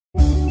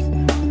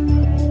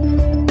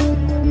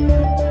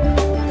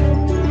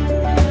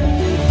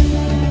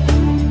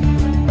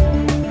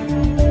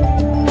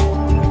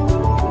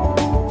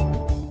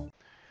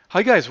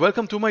Hi guys,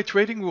 welcome to my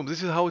trading room.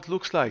 This is how it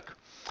looks like.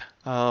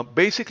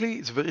 Basically,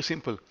 it's very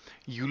simple.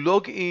 You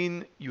log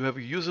in, you have a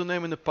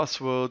username and a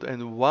password,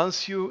 and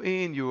once you're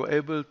in, you're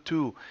able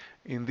to,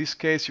 in this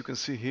case, you can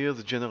see here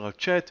the general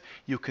chat.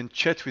 You can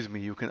chat with me,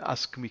 you can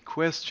ask me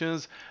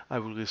questions, I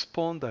will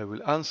respond, I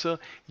will answer.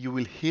 You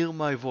will hear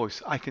my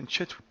voice. I can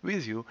chat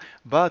with you,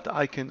 but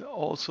I can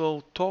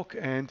also talk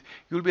and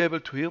you'll be able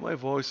to hear my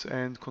voice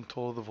and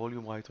control the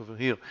volume right over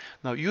here.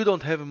 Now, you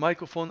don't have a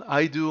microphone,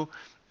 I do.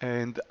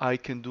 And I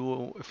can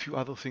do a few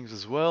other things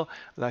as well,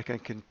 like I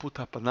can put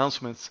up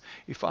announcements.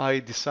 If I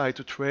decide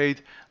to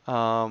trade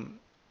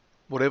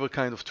whatever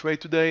kind of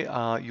trade today,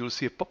 you'll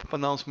see a pop-up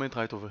announcement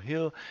right over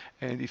here.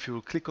 And if you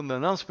click on the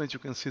announcement, you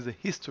can see the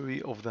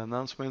history of the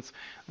announcements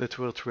that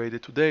were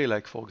traded today.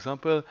 Like for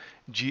example,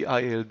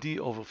 GILD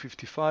over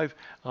 55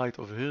 right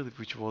over here,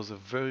 which was a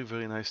very,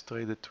 very nice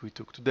trade that we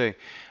took today.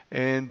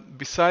 And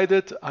beside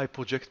it, I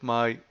project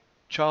my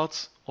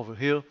charts over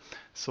here,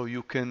 so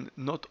you can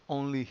not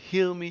only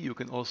hear me, you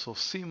can also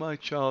see my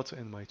charts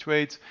and my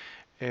trades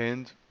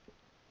and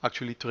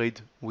actually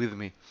trade with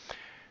me.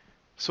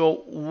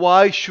 So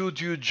why should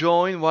you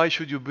join? Why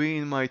should you be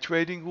in my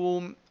trading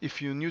room?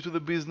 If you're new to the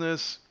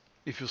business,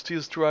 if you're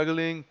still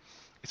struggling,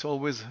 it's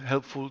always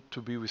helpful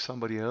to be with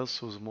somebody else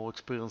who's more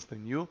experienced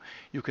than you.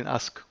 You can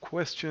ask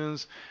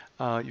questions,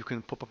 you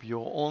can pop up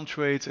your own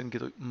trades and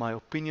get my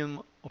opinion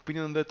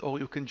on that, or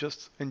you can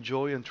just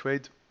enjoy and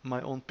trade my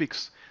own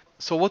picks.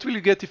 So what will you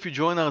get if you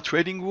join our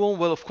trading room?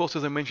 Well, of course,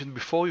 as I mentioned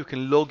before, you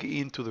can log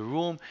into the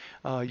room,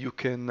 you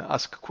can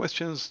ask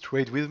questions,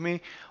 trade with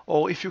me,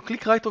 or if you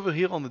click right over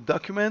here on the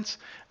documents,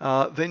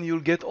 then you'll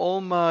get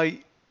all my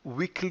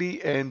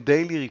weekly and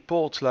daily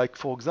reports, like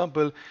for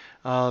example,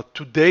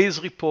 today's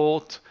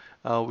report,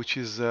 which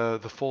is the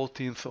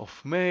 14th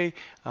of May.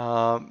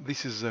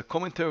 This is a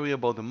commentary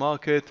about the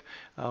market,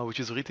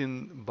 which is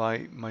written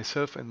by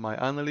myself and my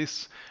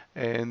analysts.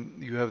 And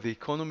you have the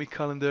economy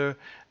calendar,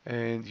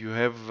 and you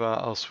have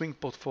our swing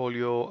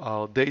portfolio,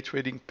 our day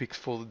trading picks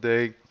for the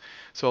day.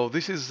 So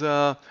this is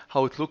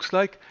how it looks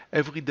like.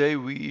 Every day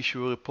we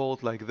issue a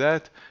report like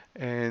that,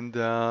 and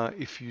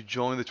if you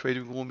join the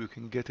trading room, you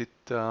can get it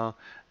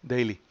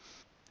daily.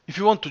 If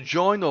you want to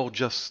join or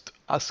just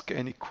ask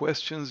any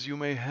questions you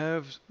may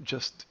have,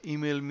 just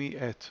email me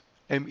at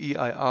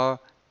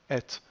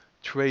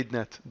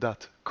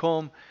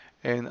meir@tradenet.com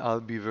and I'll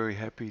be very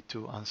happy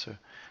to answer.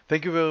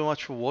 Thank you very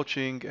much for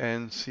watching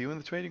and see you in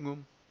the trading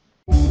room.